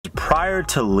prior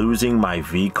to losing my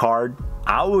V card,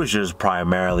 I was just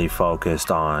primarily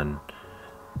focused on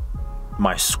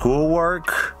my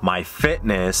schoolwork, my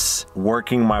fitness,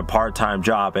 working my part-time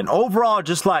job, and overall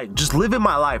just living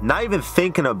my life, not even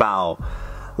thinking about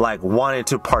like wanting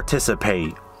to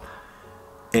participate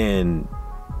in,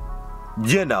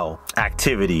 you know,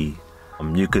 activity,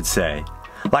 you could say.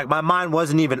 Like my mind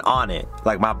wasn't even on it.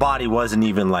 Like my body wasn't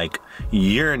even like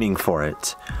yearning for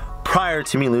it prior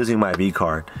to me losing my V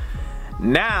card.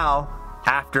 Now,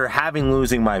 after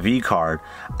losing my V card,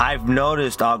 I've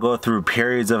noticed I'll go through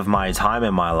periods of my time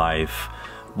in my life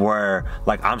where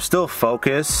like I'm still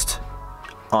focused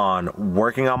on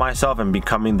working on myself and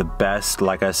becoming the best,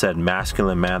 like I said,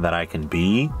 masculine man that I can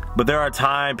be. But there are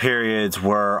time periods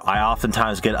where I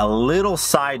oftentimes get a little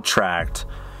sidetracked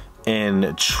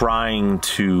in trying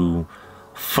to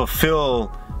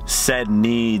fulfill said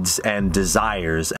needs and desires.